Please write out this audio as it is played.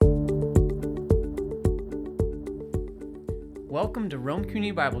Welcome to Rome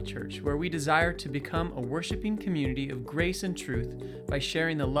Community Bible Church, where we desire to become a worshiping community of grace and truth by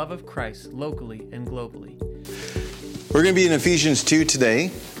sharing the love of Christ locally and globally. We're going to be in Ephesians 2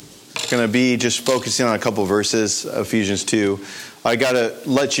 today. Going to be just focusing on a couple verses, Ephesians 2. I got to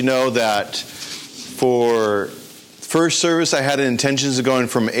let you know that for first service, I had intentions of going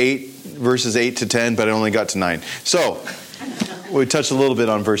from verses 8 to 10, but I only got to 9. So we touched a little bit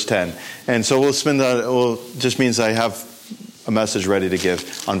on verse 10. And so we'll spend that, just means I have a message ready to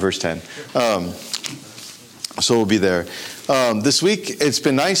give on verse 10. So we'll be there. This week, it's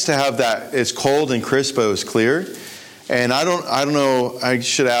been nice to have that. It's cold and crisp, but it was clear. And I don't know, I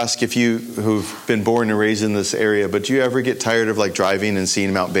should ask if you who've been born and raised in this area, but do you ever get tired of like driving and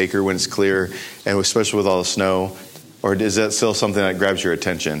seeing Mount Baker when it's clear, and especially with all the snow? Or is that still something that grabs your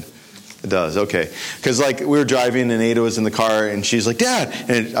attention? It does, okay. Because like we were driving and Ada was in the car and she's like, Dad!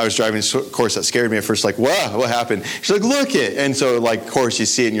 And I was driving, so of course that scared me at first, like, wow, what happened? She's like, look it! And so like, of course you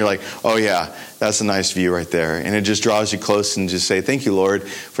see it and you're like, oh yeah, that's a nice view right there. And it just draws you close and just say, thank you, Lord,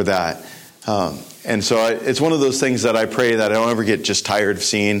 for that. And so it's one of those things that I pray that I don't ever get just tired of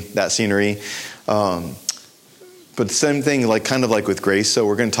seeing that scenery. But the same thing, like kind of like with grace. So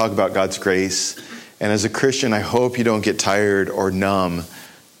we're going to talk about God's grace. And as a Christian, I hope you don't get tired or numb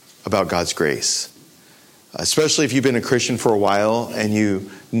about God's grace. Especially if you've been a Christian for a while and you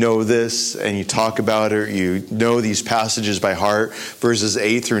know this and you talk about it, or you know these passages by heart, verses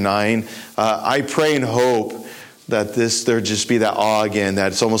 8 through 9. I pray and hope that there just be that awe again,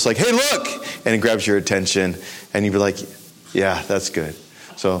 that it's almost like, hey, look! And it grabs your attention and you'd be like, yeah, that's good.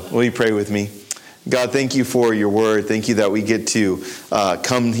 So will you pray with me? God, thank you for your word. Thank you that we get to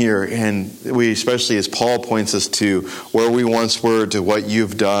come here, and we, especially as Paul points us to where we once were, to what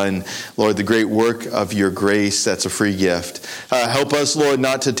you've done. Lord, the great work of your grace, that's a free gift. Help us, Lord,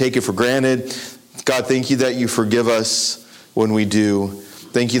 not to take it for granted. God, thank you that you forgive us when we do.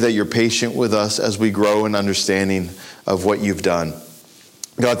 Thank you that you're patient with us as we grow in understanding of what you've done.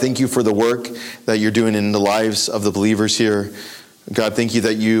 God, thank you for the work that you're doing in the lives of the believers here. God, thank you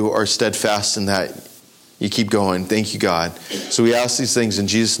that you are steadfast and that you keep going. Thank you, God. So we ask these things in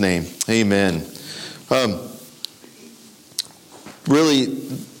Jesus' name. Amen. Really,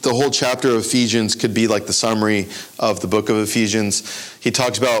 the whole chapter of Ephesians could be like the summary of the book of Ephesians. He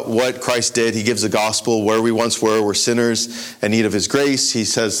talks about what Christ did. He gives the gospel, where we once were. We're sinners in need of his grace. He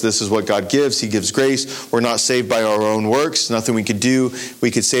says this is what God gives. He gives grace. We're not saved by our own works. Nothing we could do.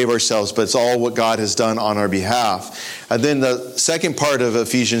 We could save ourselves, but it's all what God has done on our behalf. And then the second part of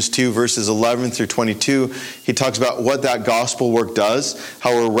Ephesians 2, verses 11 through 22, he talks about what that gospel work does,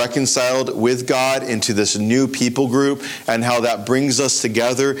 how we're reconciled with God into this new people group, and how that brings us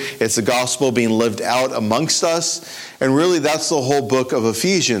together. It's the gospel being lived out amongst us. And really, that's the whole book of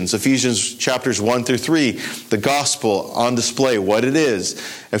Ephesians. Ephesians chapters 1 through 3, the gospel on display, what it is.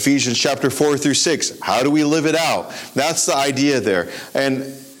 Ephesians chapter 4 through 6, how do we live it out? That's the idea there. And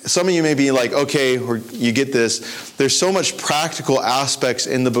some of you may be like, okay, you get this. There's so much practical aspects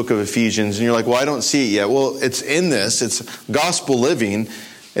in the book of Ephesians, and you're like, well, I don't see it yet. Well, it's in this. It's gospel living.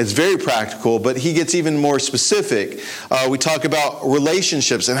 It's very practical, but he gets even more specific. We talk about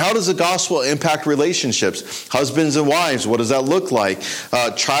relationships, and how does the gospel impact relationships? Husbands and wives, what does that look like?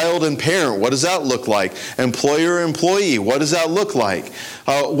 Child and parent, what does that look like? Employer, employee, what does that look like?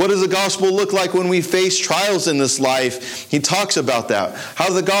 What does the gospel look like when we face trials in this life? He talks about that.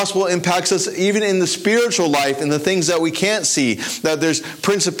 How the gospel impacts us even in the spiritual life and the things that we can't see. That there's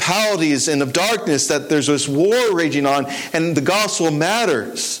principalities and of darkness, that there's this war raging on, and the gospel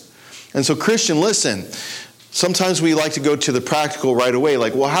matters. And so, Christian, listen. Sometimes we like to go to the practical right away.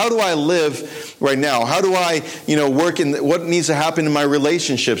 Like, well, how do I live right now? How do I, work in what needs to happen in my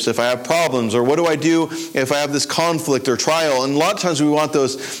relationships if I have problems? Or what do I do if I have this conflict or trial? And a lot of times we want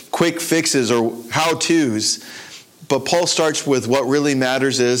those quick fixes or how-tos. But Paul starts with what really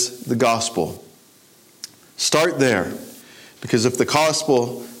matters is the gospel. Start there. Because if the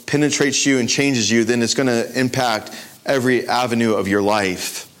gospel penetrates you and changes you, then it's going to impact every avenue of your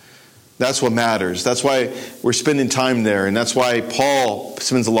life. That's what matters. That's why we're spending time there. And that's why Paul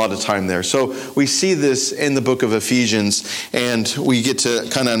spends a lot of time there. So we see this in the book of Ephesians. And we get to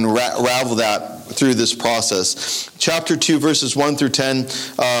kind of unravel that through this process. Chapter 2, verses 1 through 10.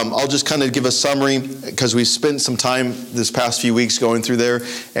 I'll just kind of give a summary because we spent some time this past few weeks going through there.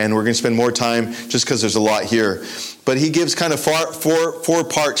 And we're going to spend more time just because there's a lot here. But he gives kind of four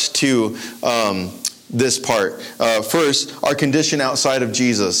parts to this part. First, our condition outside of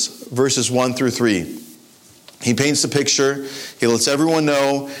Jesus, verses 1 through 3. He paints the picture. He lets everyone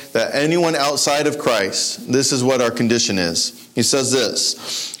know that anyone outside of Christ, this is what our condition is. He says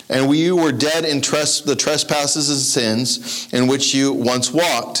this, And we were dead in the trespasses and sins in which you once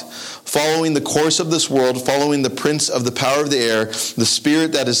walked, following the course of this world, following the prince of the power of the air, the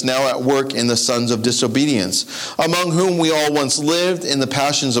spirit that is now at work in the sons of disobedience, among whom we all once lived in the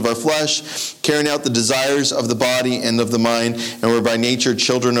passions of our flesh, carrying out the desires of the body and of the mind, and were by nature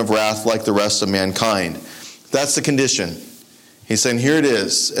children of wrath like the rest of mankind. That's the condition. He's saying, here it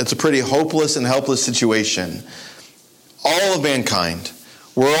is. It's a pretty hopeless and helpless situation. All of mankind,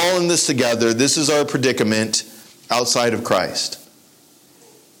 we're all in this together. This is our predicament outside of Christ.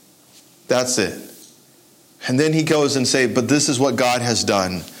 That's it. And then he goes and says, but this is what God has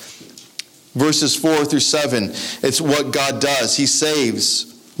done. Verses 4 through 7, it's what God does. He saves.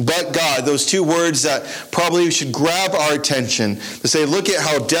 But God, those two words that probably should grab our attention to say, look at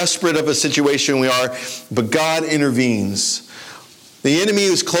how desperate of a situation we are, but God intervenes. The enemy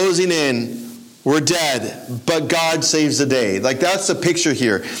is closing in. We're dead, but God saves the day. Like that's the picture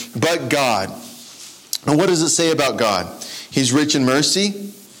here. But God. And what does it say about God? He's rich in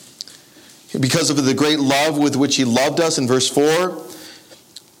mercy because of the great love with which he loved us in verse 4.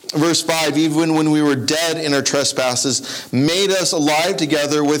 Verse 5, even when we were dead in our trespasses, made us alive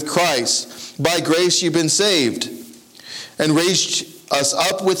together with Christ. By grace you've been saved, and raised us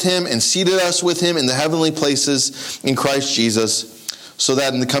up with him and seated us with him in the heavenly places in Christ Jesus, so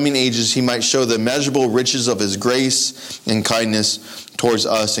that in the coming ages he might show the immeasurable riches of his grace and kindness towards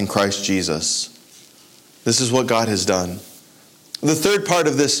us in Christ Jesus. This is what God has done. The third part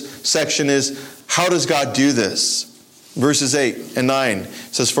of this section is, how does God do this? Verses 8 and 9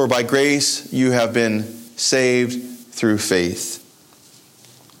 says, for by grace you have been saved through faith.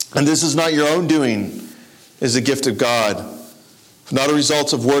 And this is not your own doing, it is a gift of God, not a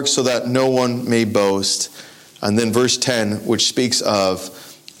result of works, so that no one may boast. And then verse 10, which speaks of,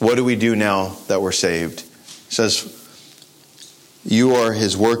 what do we do now that we're saved? It says, you are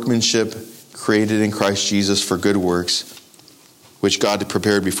his workmanship, created in Christ Jesus for good works, which God had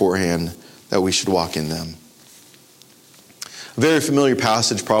prepared beforehand that we should walk in them. A very familiar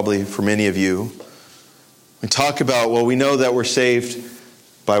passage probably for many of you. We talk about, well, we know that we're saved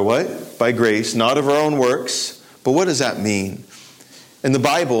by what? By grace, not of our own works. But what does that mean? In the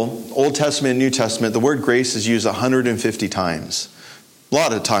Bible, Old Testament and New Testament, the word grace is used 150 times. A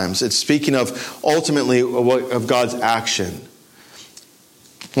lot of times. It's speaking of ultimately of God's action.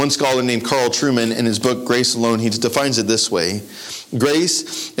 One scholar named Carl Trueman, in his book Grace Alone, he defines it this way.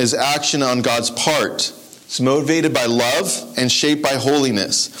 Grace is action on God's part. It's motivated by love and shaped by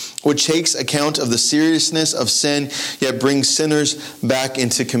holiness, which takes account of the seriousness of sin, yet brings sinners back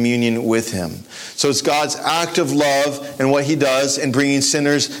into communion with him. So it's God's act of love and what he does in bringing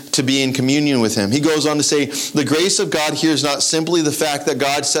sinners to be in communion with him. He goes on to say, the grace of God here is not simply the fact that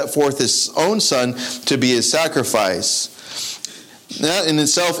God set forth his own son to be his sacrifice. That in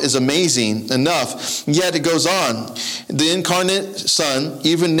itself is amazing enough. Yet it goes on. The incarnate Son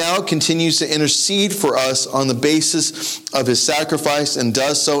even now continues to intercede for us on the basis of his sacrifice, and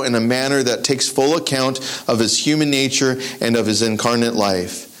does so in a manner that takes full account of his human nature and of his incarnate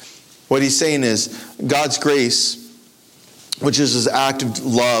life. What he's saying is God's grace, which is his act of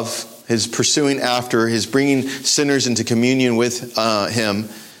love, his pursuing after, his bringing sinners into communion with him,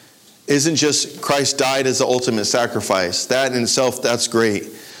 isn't just Christ died as the ultimate sacrifice. That in itself, that's great.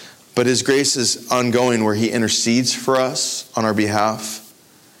 But his grace is ongoing, where he intercedes for us on our behalf.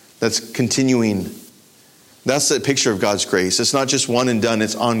 That's continuing. That's the picture of God's grace. It's not just one and done.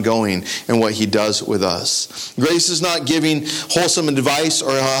 It's ongoing in what he does with us. Grace is not giving wholesome advice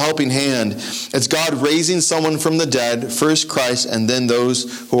or a helping hand. It's God raising someone from the dead, first Christ, and then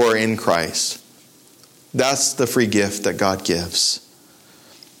those who are in Christ. That's the free gift that God gives.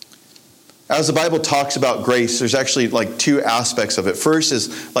 As the Bible talks about grace, there's actually like two aspects of it. First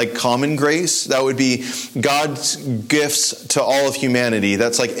is like common grace. That would be God's gifts to all of humanity.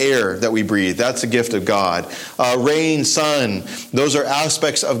 That's like air that we breathe. That's a gift of God. Rain, sun, those are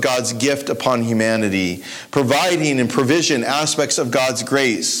aspects of God's gift upon humanity. Providing and provision, aspects of God's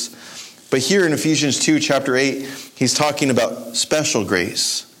grace. But here in Ephesians 2, chapter 8, he's talking about special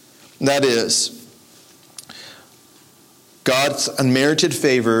grace. That is God's unmerited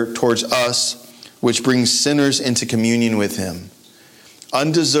favor towards us, which brings sinners into communion with him.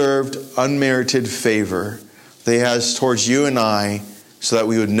 Undeserved, unmerited favor that he has towards you and I, so that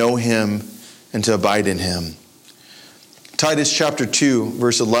we would know him and to abide in him. Titus chapter 2,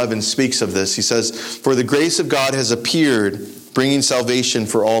 verse 11 speaks of this. He says, for the grace of God has appeared, bringing salvation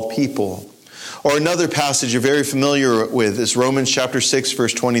for all people. Or another passage you're very familiar with is Romans chapter 6,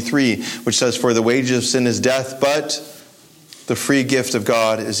 verse 23, which says, for the wages of sin is death, but the free gift of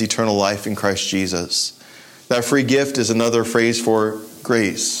God is eternal life in Christ Jesus. That free gift is another phrase for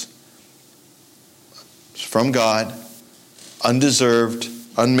grace. It's from God, undeserved,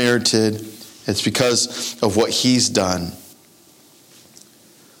 unmerited. It's because of what he's done.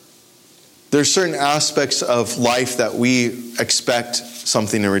 There's certain aspects of life that we expect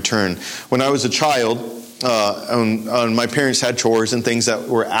something in return. When I was a child, my parents had chores and things that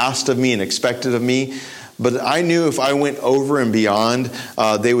were asked of me and expected of me. But I knew if I went over and beyond,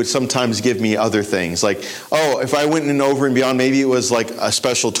 they would sometimes give me other things. Like, if I went in over and beyond, maybe it was like a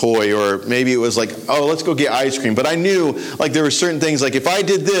special toy, or maybe it was like, let's go get ice cream. But I knew like there were certain things, like if I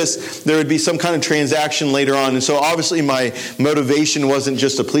did this, there would be some kind of transaction later on. And so obviously my motivation wasn't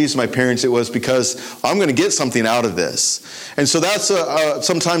just to please my parents. It was because I'm going to get something out of this. And so that's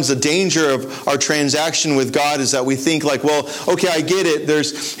sometimes the danger of our transaction with God, is that we think like, okay, I get it.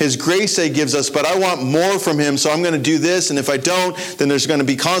 There's his grace that he gives us, but I want more from him, so I'm going to do this, and if I don't, then there's going to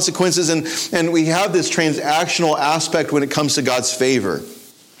be consequences. And we have this transactional aspect when it comes to God's favor.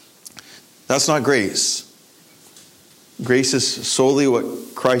 That's not grace. Grace is solely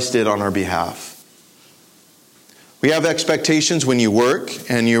what Christ did on our behalf. We have expectations when you work,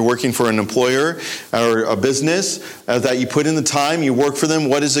 and you're working for an employer or a business, that you put in the time, you work for them.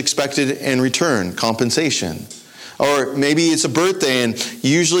 What is expected in return? Compensation. Or maybe it's a birthday, and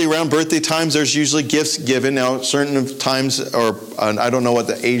usually around birthday times, there's usually gifts given. Now, certain times, or I don't know what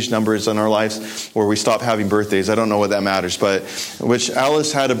the age number is in our lives where we stop having birthdays. I don't know what that matters. But which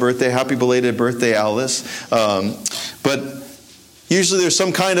Alice had a birthday. Happy belated birthday, Alice. But usually there's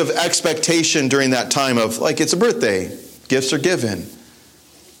some kind of expectation during that time of, like, it's a birthday. Gifts are given.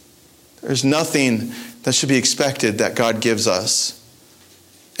 There's nothing that should be expected that God gives us.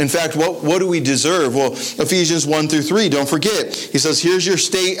 In fact, what do we deserve? Well, Ephesians 1-3, don't forget. He says, here's your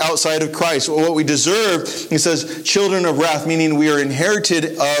state outside of Christ. Well, what we deserve, he says, children of wrath, meaning we are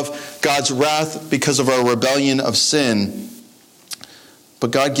inherited of God's wrath because of our rebellion of sin.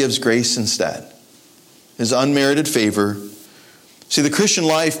 But God gives grace instead. His unmerited favor. See, the Christian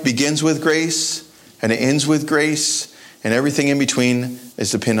life begins with grace, and it ends with grace, and everything in between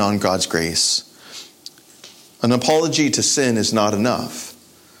is dependent on God's grace. An apology to sin is not enough.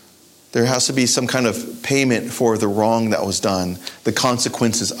 There has to be some kind of payment for the wrong that was done, the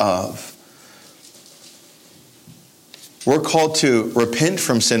consequences of. We're called to repent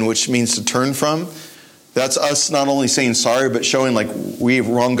from sin, which means to turn from. That's us not only saying sorry, but showing like we've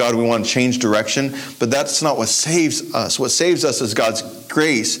wronged God, we want to change direction. But that's not what saves us. What saves us is God's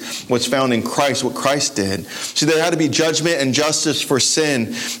grace, what's found in Christ, what Christ did. See, there had to be judgment and justice for sin.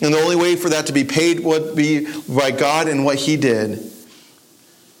 And the only way for that to be paid would be by God and what he did.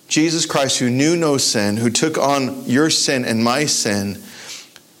 Jesus Christ, who knew no sin, who took on your sin and my sin,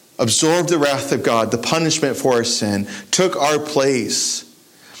 absorbed the wrath of God, the punishment for our sin, took our place.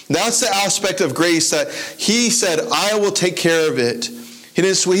 That's the aspect of grace that he said, I will take care of it. He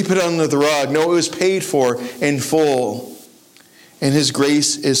didn't sweep it under the rug. No, it was paid for in full. And his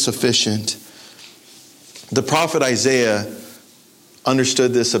grace is sufficient. The prophet Isaiah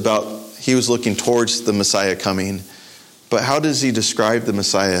understood this he was looking towards the Messiah coming. But how does he describe the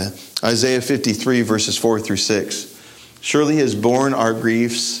Messiah? Isaiah 53, verses 4-6. Surely he has borne our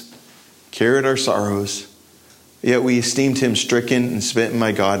griefs, carried our sorrows, yet we esteemed him stricken and smitten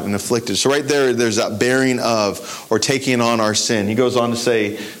by God and afflicted. So right there's that bearing of, or taking on our sin. He goes on to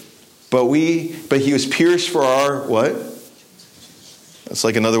say, but he was pierced for our, what? That's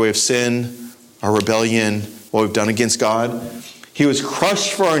like another way of sin, our rebellion, what we've done against God. He was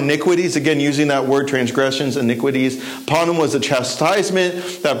crushed for our iniquities. Again, using that word, transgressions, iniquities. Upon him was the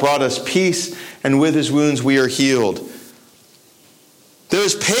chastisement that brought us peace, and with his wounds we are healed. There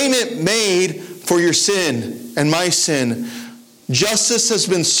is payment made for your sin and my sin. Justice has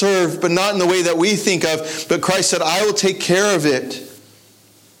been served, but not in the way that we think of. But Christ said, I will take care of it.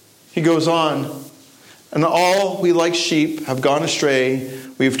 He goes on. And all we like sheep have gone astray.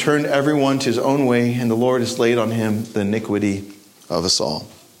 We have turned everyone to his own way, and the Lord has laid on him the iniquity of us all.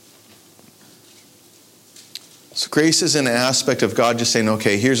 So grace is an aspect of God just saying,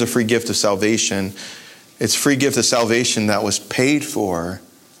 okay, here's a free gift of salvation. It's a free gift of salvation that was paid for,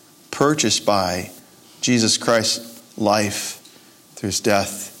 purchased by Jesus Christ's life through his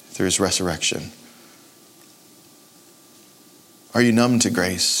death, through his resurrection. Are you numb to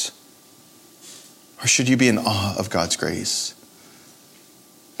grace? Or should you be in awe of God's grace?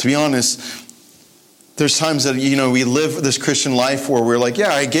 To be honest, there's times that, we live this Christian life where we're like, yeah,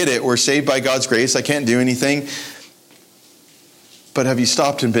 I get it. We're saved by God's grace. I can't do anything. But have you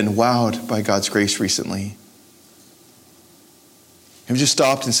stopped and been wowed by God's grace recently? Have you just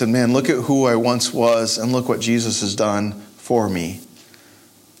stopped and said, man, look at who I once was and look what Jesus has done for me.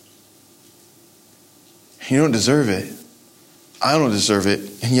 You don't deserve it. I don't deserve it.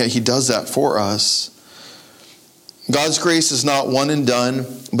 And yet he does that for us. God's grace is not one and done,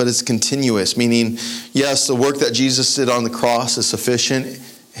 but it's continuous, meaning, yes, the work that Jesus did on the cross is sufficient.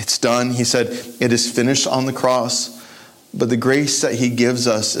 It's done. He said, it is finished on the cross. But the grace that he gives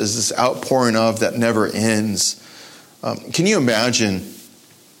us is this outpouring of that never ends. Can you imagine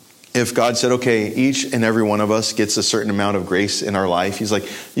if God said, okay, each and every one of us gets a certain amount of grace in our life? He's like,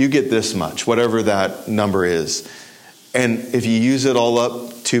 you get this much, whatever that number is. And if you use it all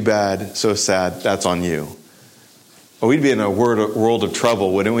up, too bad, so sad, that's on you. Well, we'd be in a world of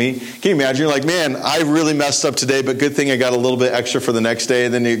trouble, wouldn't we? Can you imagine? You're like, man, I really messed up today, but good thing I got a little bit extra for the next day.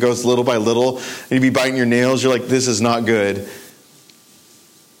 And then it goes little by little. And you'd be biting your nails. You're like, this is not good.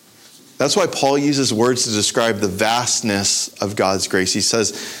 That's why Paul uses words to describe the vastness of God's grace. He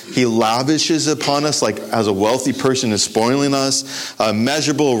says he lavishes upon us like as a wealthy person is spoiling us.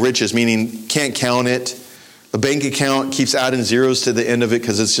 Measurable riches, meaning can't count it. The bank account keeps adding zeros to the end of it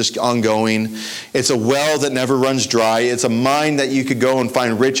because it's just ongoing. It's a well that never runs dry. It's a mine that you could go and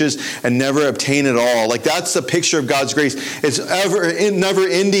find riches and never obtain it all. Like that's the picture of God's grace. It's never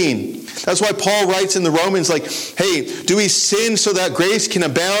ending. That's why Paul writes in the Romans like, hey, do we sin so that grace can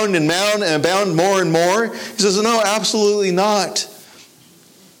abound and abound more and more? He says, no, absolutely not.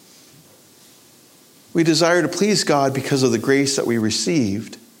 We desire to please God because of the grace that we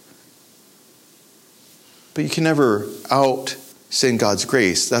received. But you can never out-sin God's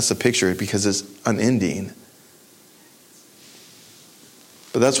grace. That's the picture because it's unending.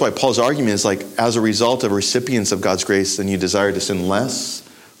 But that's why Paul's argument is like, as a result of recipients of God's grace, then you desire to sin less,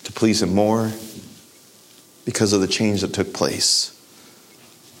 to please him more, because of the change that took place.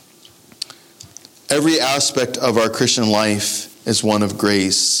 Every aspect of our Christian life is one of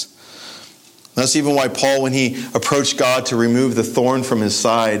grace. That's even why Paul, when he approached God to remove the thorn from his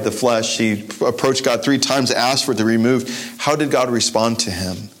side, the flesh, he approached God 3 times, asked for it to be removed. How did God respond to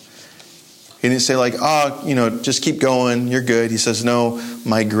him? He didn't say like, just keep going, you're good. He says, no,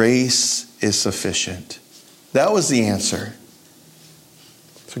 my grace is sufficient. That was the answer.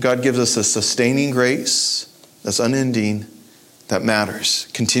 So God gives us a sustaining grace that's unending, that matters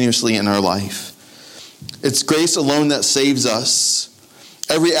continuously in our life. It's grace alone that saves us.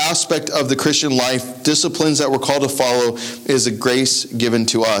 Every aspect of the Christian life, disciplines that we're called to follow, is a grace given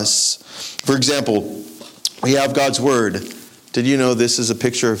to us. For example, we have God's Word. Did you know this is a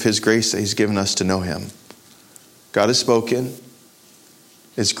picture of his grace that he's given us to know him? God has spoken.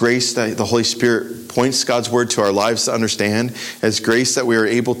 It's grace that the Holy Spirit points God's Word to our lives to understand. It's grace that we are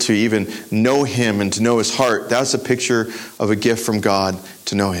able to even know him and to know his heart. That's a picture of a gift from God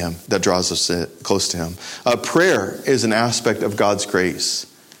to know him that draws us close to him. Prayer is an aspect of God's grace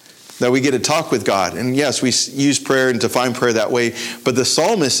that we get to talk with God. And yes, we use prayer and define prayer that way. But the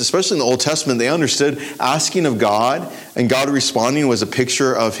psalmists, especially in the Old Testament, they understood asking of God and God responding was a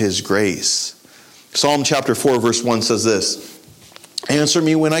picture of his grace. Psalm chapter 4, verse 1 says this, "Answer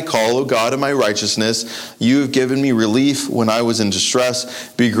me when I call, O God of my righteousness. You have given me relief when I was in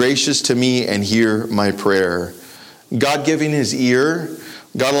distress. Be gracious to me and hear my prayer." God giving his ear,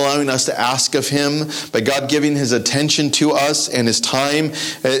 God allowing us to ask of him, but God giving his attention to us and his time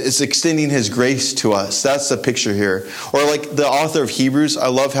is extending his grace to us. That's the picture here. Or like the author of Hebrews, I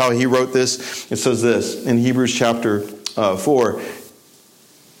love how he wrote this. It says this in Hebrews chapter 4,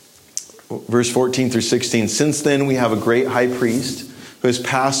 verse 14 through 16. "Since then we have a great high priest who has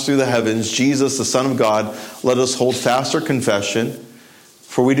passed through the heavens, Jesus, the Son of God. Let us hold fast our confession.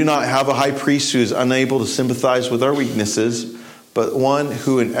 For we do not have a high priest who is unable to sympathize with our weaknesses, but one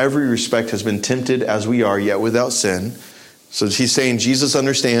who in every respect has been tempted as we are, yet without sin." So he's saying Jesus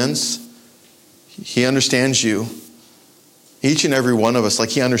understands. He understands you. Each and every one of us,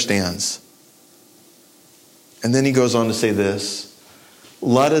 like he understands. And then he goes on to say this,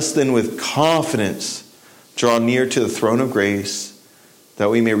 "Let us then with confidence draw near to the throne of grace, that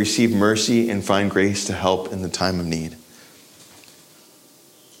we may receive mercy and find grace to help in the time of need."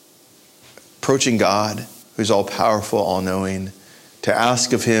 Approaching God, who's all-powerful, all-knowing, to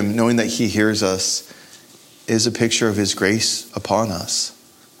ask of him, knowing that he hears us, is a picture of his grace upon us.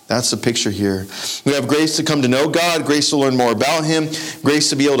 That's the picture here. We have grace to come to know God, grace to learn more about him, grace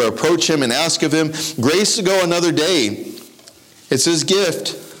to be able to approach him and ask of him, grace to go another day. It's his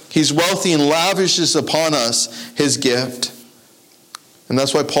gift. He's wealthy and lavishes upon us his gift. And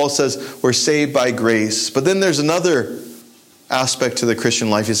that's why Paul says we're saved by grace. But then there's another aspect to the Christian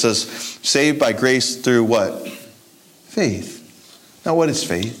life. He says, saved by grace through what? Faith. Now, what is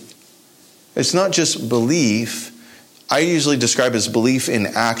faith? It's not just belief. I usually describe it as belief in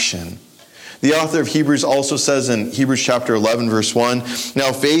action. The author of Hebrews also says in Hebrews chapter 11, verse 1,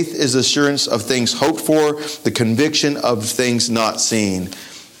 now faith is assurance of things hoped for, the conviction of things not seen.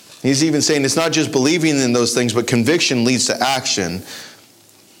 He's even saying it's not just believing in those things, but conviction leads to action.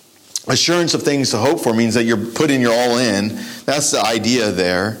 Assurance of things to hope for means that you're putting your all in. That's the idea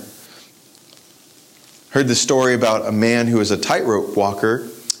there. Heard the story about a man who was a tightrope walker,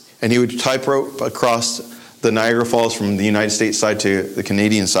 and he would tightrope across the Niagara Falls from the United States side to the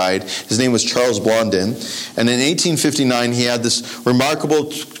Canadian side. His name was Charles Blondin. And in 1859, he had this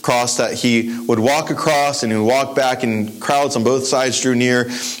remarkable cross that he would walk across and he would walk back, and crowds on both sides drew near.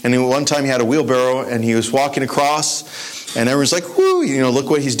 And then one time he had a wheelbarrow and he was walking across, and everyone's like, whoo, look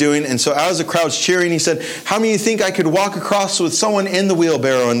what he's doing. And so as the crowd's cheering, he said, how many of you think I could walk across with someone in the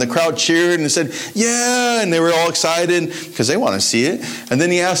wheelbarrow? And the crowd cheered and said, yeah. And they were all excited because they want to see it. And then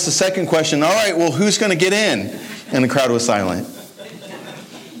he asked the second question, all right, well, who's going to get in? And the crowd was silent.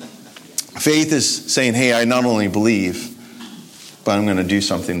 Faith is saying, hey, I not only believe, but I'm going to do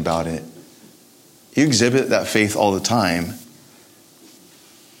something about it. You exhibit that faith all the time.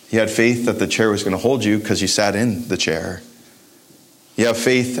 You had faith that the chair was going to hold you because you sat in the chair. You have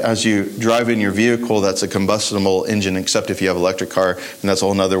faith as you drive in your vehicle that's a combustible engine, except if you have an electric car, and that's a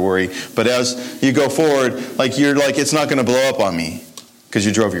whole nother worry. But as you go forward, you're like, it's not going to blow up on me because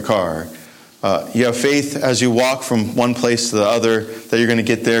you drove your car. You have faith as you walk from one place to the other that you're going to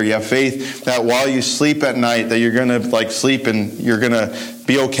get there. You have faith that while you sleep at night that you're going to sleep and you're going to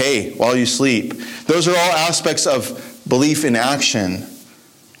be okay while you sleep. Those are all aspects of belief in action.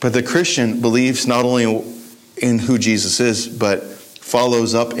 But the Christian believes not only in who Jesus is, but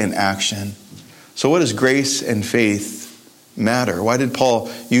follows up in action. So what does grace and faith matter? Why did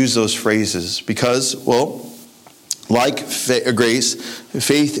Paul use those phrases? Because, like grace,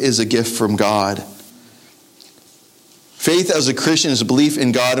 faith is a gift from God. Faith as a Christian is a belief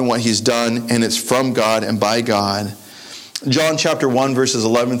in God and what he's done, and it's from God and by God. John chapter 1, verses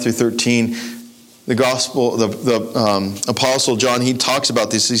 11 through 13, the gospel, the apostle John, he talks about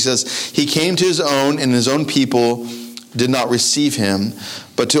this. He says, he came to his own, and his own people did not receive him.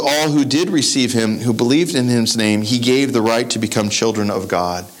 But to all who did receive him, who believed in his name, he gave the right to become children of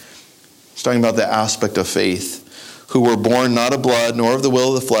God. It's talking about the aspect of faith, who were born not of blood, nor of the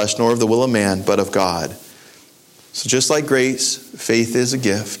will of the flesh, nor of the will of man, but of God. So just like grace, faith is a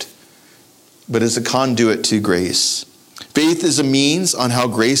gift, but is a conduit to grace. Faith is a means on how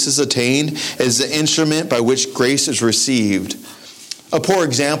grace is attained, as the instrument by which grace is received. A poor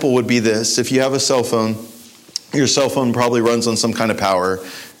example would be this. If you have a cell phone, your cell phone probably runs on some kind of power,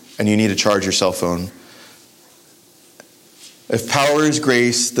 and you need to charge your cell phone. If power is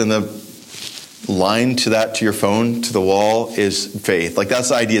grace, then the line to your phone, to the wall, is faith. That's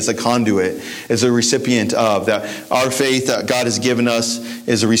the idea. It's a conduit. It's a recipient of that. Our faith that God has given us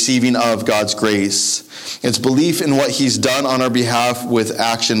is a receiving of God's grace. It's belief in what he's done on our behalf with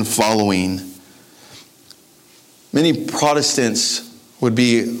action following. Many Protestants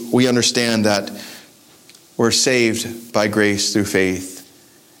we understand that we're saved by grace through faith.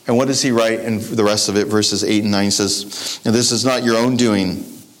 And what does he write in the rest of it? Verses 8 and 9 says, and this is not your own doing.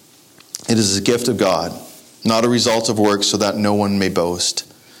 It is a gift of God, not a result of works, so that no one may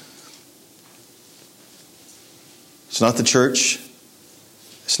boast. It's not the church.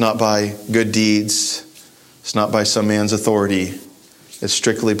 It's not by good deeds. It's not by some man's authority. It's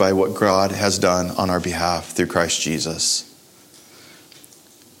strictly by what God has done on our behalf through Christ Jesus.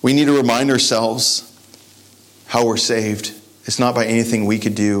 We need to remind ourselves how we're saved. It's not by anything we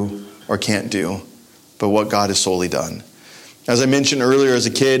could do or can't do, but what God has solely done. As I mentioned earlier, as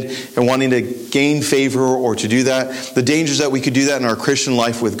a kid and wanting to gain favor or to do that, the dangers that we could do that in our Christian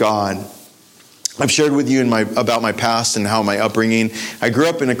life with God. I've shared with you about my past and how my upbringing. I grew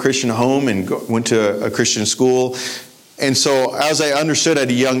up in a Christian home and went to a Christian school. And so as I understood at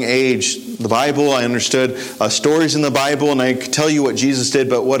a young age the Bible, I understood stories in the Bible, and I could tell you what Jesus did.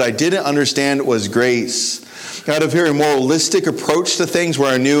 But what I didn't understand was grace. I had a very moralistic approach to things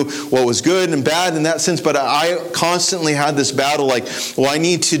where I knew what was good and bad in that sense, but I constantly had this battle I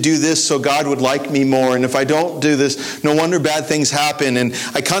need to do this so God would like me more, and if I don't do this, no wonder bad things happen. And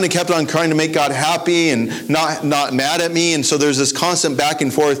I kind of kept on trying to make God happy and not mad at me, and so there's this constant back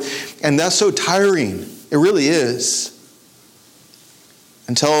and forth, and that's so tiring. It really is.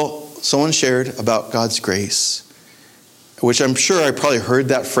 Until someone shared about God's grace, which I'm sure I probably heard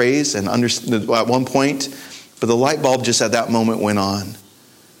that phrase and understood at one point, but the light bulb just at that moment went on,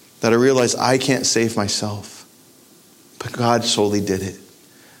 that I realized I can't save myself, but God solely did it.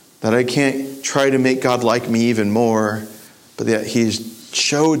 That I can't try to make God like me even more, but that He's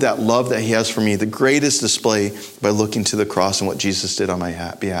showed that love that He has for me, the greatest display, by looking to the cross and what Jesus did on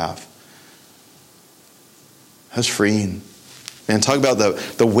my behalf. That's freeing. Man, talk about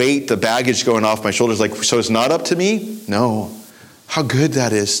the weight, the baggage going off my shoulders. Like, so it's not up to me? No. How good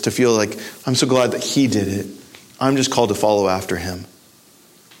that is to feel like I'm so glad that he did it. I'm just called to follow after him.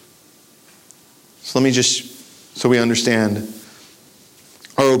 So let me just, so we understand,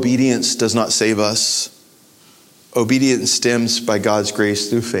 our obedience does not save us. Obedience stems by God's grace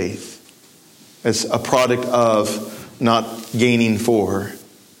through faith. It's a product of not gaining for.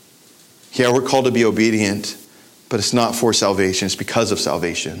 Yeah, we're called to be obedient, but it's not for salvation. It's because of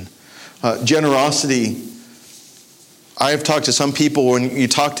salvation. Generosity. I have talked to some people, when you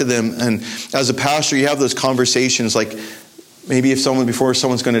talk to them, and as a pastor, you have those conversations like, maybe before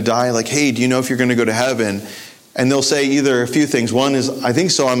someone's going to die, like, hey, do you know if you're going to go to heaven? And they'll say either a few things. One is, I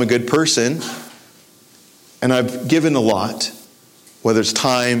think so, I'm a good person, and I've given a lot, whether it's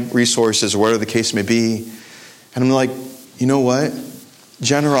time, resources, or whatever the case may be. And I'm like, you know what?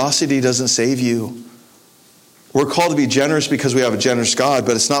 Generosity doesn't save you. We're called to be generous because we have a generous God,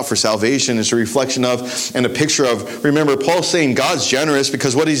 but it's not for salvation. It's a reflection of and a picture of. Remember, Paul's saying God's generous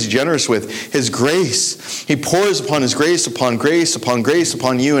because what is he generous with? His grace. He pours upon his grace upon grace upon grace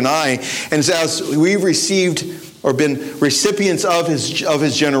upon you and I. And as we've received or been recipients of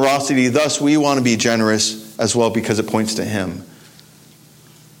his generosity, thus we want to be generous as well because it points to him.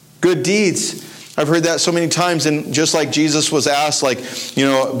 Good deeds. I've heard that so many times, and just like Jesus was asked, like,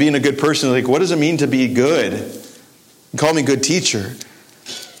 being a good person, like, what does it mean to be good? Call me good teacher.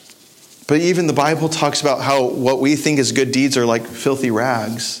 But even the Bible talks about how what we think is good deeds are like filthy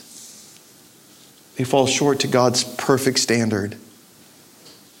rags. They fall short to God's perfect standard. It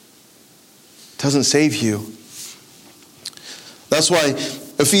doesn't save you. That's why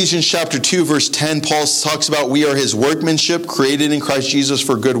Ephesians chapter 2, verse 10, Paul talks about we are his workmanship, created in Christ Jesus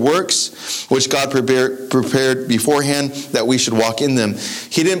for good works, which God prepared beforehand that we should walk in them.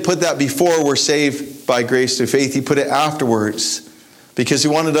 He didn't put that before we're saved by grace through faith. He put it afterwards because he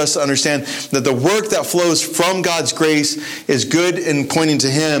wanted us to understand that the work that flows from God's grace is good and pointing to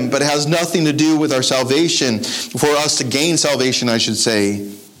him, but it has nothing to do with our salvation, for us to gain salvation, I should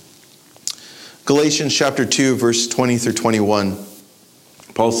say. Galatians chapter 2, verse 20 through 21.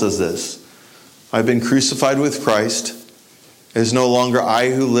 Paul says this, I've been crucified with Christ. It is no longer I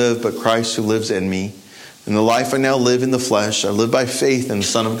who live, but Christ who lives in me. In the life I now live in the flesh, I live by faith in the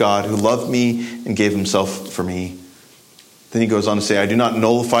Son of God who loved me and gave himself for me. Then he goes on to say, I do not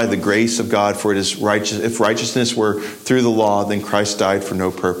nullify the grace of God, for it is righteous. If righteousness were through the law, then Christ died for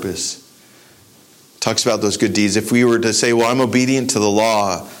no purpose. Talks about those good deeds. If we were to say, well, I'm obedient to the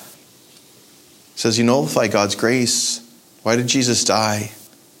law, it says you nullify God's grace. Why did Jesus die?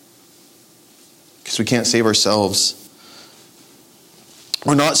 Because we can't save ourselves.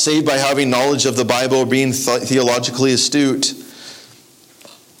 We're not saved by having knowledge of the Bible or being theologically astute.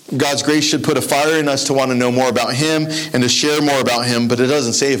 God's grace should put a fire in us to want to know more about him and to share more about him, but it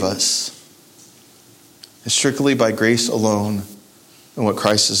doesn't save us. It's strictly by grace alone and what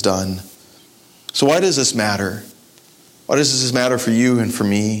Christ has done. So why does this matter? Why does this matter for you and for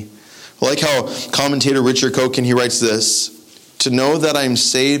me? I like how commentator Richard Koken, he writes this, to know that I'm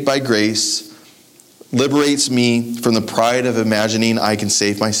saved by grace liberates me from the pride of imagining I can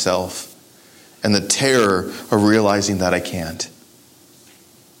save myself and the terror of realizing that I can't.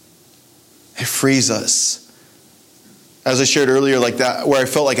 It frees us. As I shared earlier, like that, where I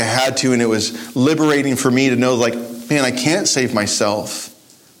felt like I had to, and it was liberating for me to know, like, man, I can't save myself.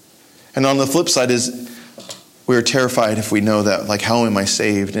 And on the flip side is, we're terrified if we know that, like, how am I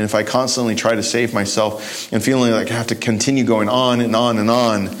saved? And if I constantly try to save myself and feeling like I have to continue going on and on and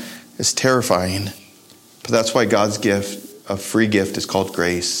on, it's terrifying. But that's why God's gift, a free gift, is called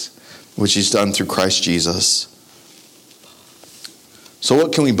grace, which he's done through Christ Jesus. So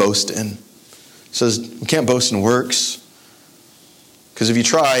what can we boast in? It says we can't boast in works. Because if you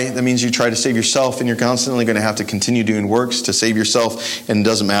try, that means you try to save yourself, and you're constantly going to have to continue doing works to save yourself, and it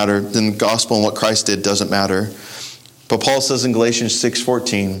doesn't matter. Then the gospel and what Christ did doesn't matter. But Paul says in Galatians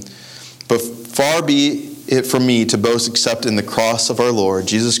 6:14, but far be it from me to boast except in the cross of our Lord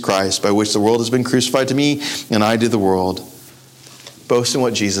Jesus Christ, by which the world has been crucified to me, and I to the world. Boast in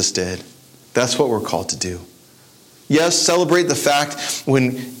what Jesus did. That's what we're called to do. Yes, celebrate the fact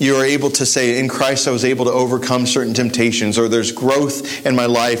when you are able to say, in Christ I was able to overcome certain temptations, or there's growth in my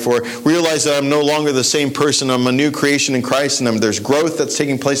life, or realize that I'm no longer the same person. I'm a new creation in Christ, and there's growth that's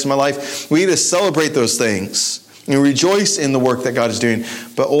taking place in my life. We need to celebrate those things and rejoice in the work that God is doing.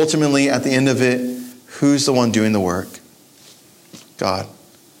 But ultimately, at the end of it, who's the one doing the work? God.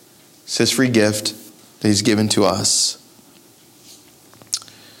 It's his free gift that he's given to us.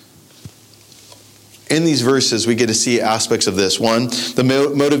 In these verses, we get to see aspects of this. One,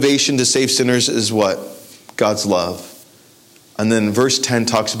 the motivation to save sinners is what? God's love. And then verse 10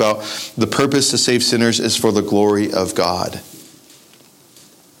 talks about the purpose to save sinners is for the glory of God.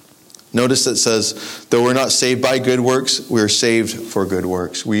 Notice it says, though we're not saved by good works, we're saved for good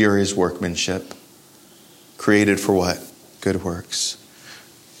works. We are his workmanship. Created for what? Good works.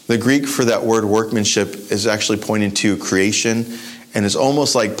 The Greek for that word workmanship is actually pointing to creation, and it's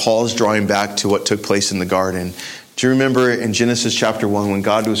almost like Paul's drawing back to what took place in the garden. Do you remember in Genesis chapter 1 when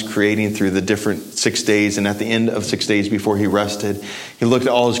God was creating through the different 6 days, and at the end of 6 days before he rested, he looked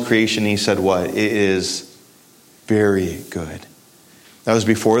at all his creation and he said what? It is very good. That was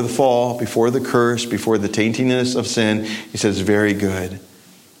before the fall, before the curse, before the taintiness of sin. He says very good.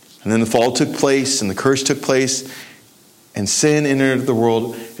 And then the fall took place and the curse took place and sin entered the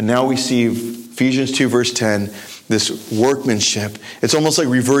world. And now we see Ephesians 2 verse 10, this workmanship. It's almost like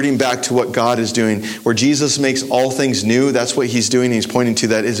reverting back to what God is doing. Where Jesus makes all things new, that's what he's doing. He's pointing to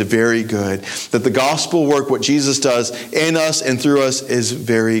that is very good. That the gospel work, what Jesus does in us and through us is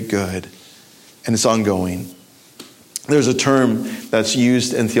very good. And it's ongoing. There's a term that's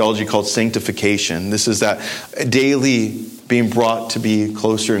used in theology called sanctification. This is that daily being brought to be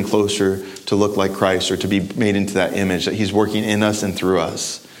closer and closer to look like Christ or to be made into that image, that he's working in us and through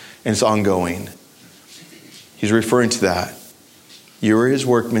us. And it's ongoing. He's referring to that. You are his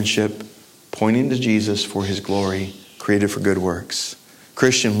workmanship, pointing to Jesus for his glory, created for good works.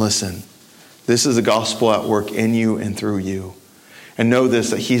 Christian, listen. This is the gospel at work in you and through you. And know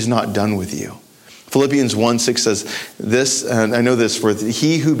this, that he's not done with you. Philippians 1:6 says this, and I know this, for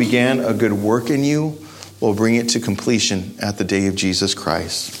he who began a good work in you will bring it to completion at the day of Jesus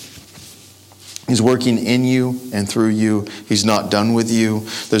Christ. He's working in you and through you. He's not done with you.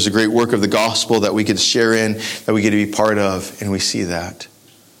 There's a great work of the gospel that we get to share in, that we get to be part of, and we see that.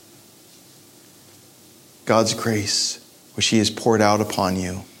 God's grace, which he has poured out upon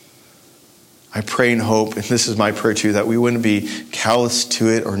you. I pray and hope, and this is my prayer too, that we wouldn't be callous to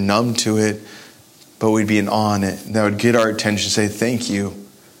it or numb to it, but we'd be in awe in it. And that would get our attention to say, thank you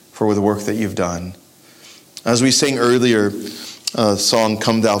for the work that you've done. As we sang earlier, a song,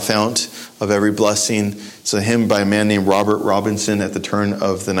 Come Thou Fount of Every Blessing. It's a hymn by a man named Robert Robinson at the turn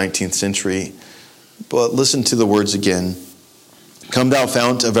of the 19th century. But listen to the words again. Come Thou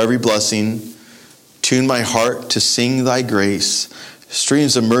Fount of Every Blessing, tune my heart to sing thy grace.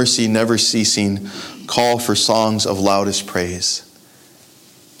 Streams of mercy never ceasing, call for songs of loudest praise.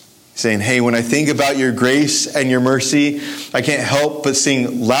 Saying, hey, when I think about your grace and your mercy, I can't help but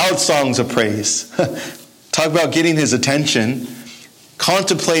sing loud songs of praise. Talk about getting his attention.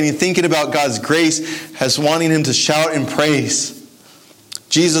 Contemplating, thinking about God's grace as wanting him to shout in praise.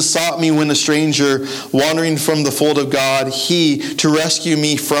 Jesus sought me when a stranger, wandering from the fold of God, he, to rescue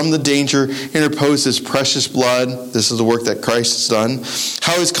me from the danger, interposed his precious blood. This is the work that Christ has done.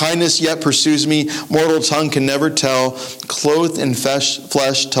 How his kindness yet pursues me, mortal tongue can never tell. Clothed in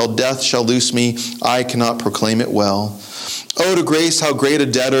flesh till death shall loose me, I cannot proclaim it well. Oh, to grace, how great a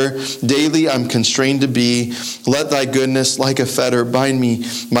debtor daily I'm constrained to be. Let thy goodness, like a fetter, bind me,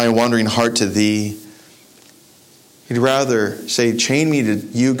 my wandering heart to thee. He'd rather say, chain me to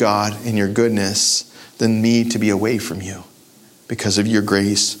you, God, in your goodness, than me to be away from you because of your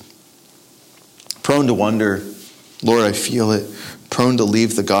grace. Prone to wonder, Lord, I feel it. Prone to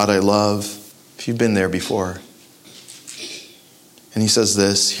leave the God I love. If you've been there before. And he says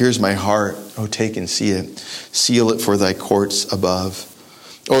this, here's my heart. Oh, take and see it. Seal it for thy courts above.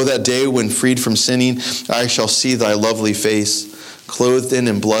 Oh, that day when freed from sinning, I shall see thy lovely face, clothed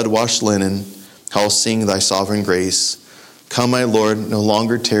in blood-washed linen. I'll sing thy sovereign grace. Come, my Lord, no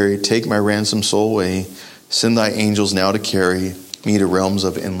longer tarry. Take my ransomed soul away. Send thy angels now to carry me to realms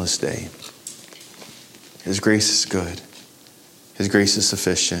of endless day. His grace is good. His grace is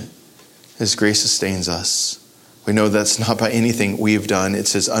sufficient. His grace sustains us. We know that's not by anything we've done.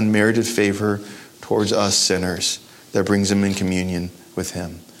 It's his unmerited favor towards us sinners that brings him in communion with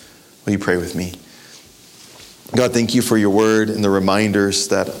him. Will you pray with me? God, thank you for your word and the reminders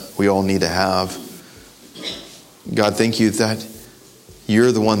that we all need to have. God, thank you that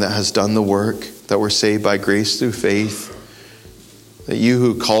you're the one that has done the work, that we're saved by grace through faith, that you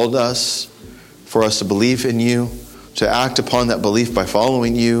who called us for us to believe in you, to act upon that belief by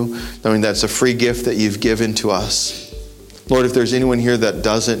following you, knowing that's a free gift that you've given to us. Lord, if there's anyone here that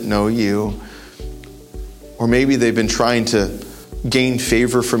doesn't know you, or maybe they've been trying to gain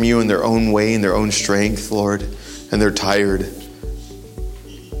favor from you in their own way, in their own strength, Lord, and they're tired.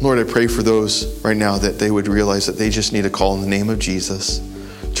 Lord, I pray for those right now that they would realize that they just need to call in the name of Jesus,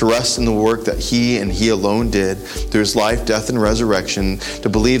 to rest in the work that he and he alone did through his life, death, and resurrection, to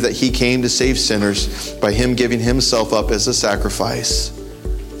believe that he came to save sinners by him giving himself up as a sacrifice,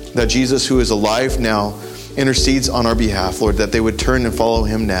 that Jesus, who is alive now, intercedes on our behalf, Lord, that they would turn and follow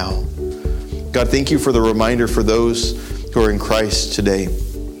him now. God, thank you for the reminder for those who are in Christ today.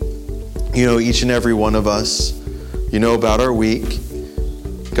 You know each and every one of us. You know about our week.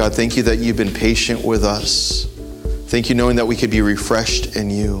 God, thank you that you've been patient with us. Thank you knowing that we could be refreshed in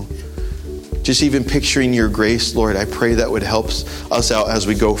you. Just even picturing your grace, Lord, I pray that would help us out as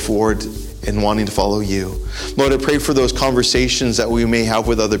we go forward in wanting to follow you. Lord, I pray for those conversations that we may have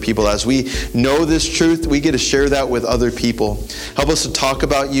with other people. As we know this truth, we get to share that with other people. Help us to talk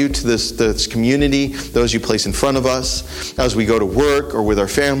about you to this community, those you place in front of us. As we go to work or with our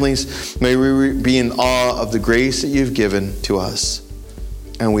families, may we be in awe of the grace that you've given to us.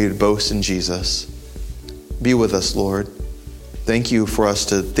 And we would boast in Jesus. Be with us, Lord. Thank you for us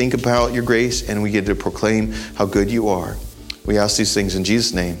to think about your grace, and we get to proclaim how good you are. We ask these things in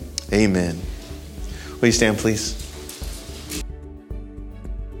Jesus' name. Amen. Will you stand, please?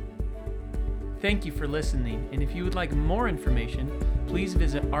 Thank you for listening, and if you would like more information, please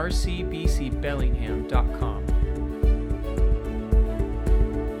visit rcbcbellingham.com.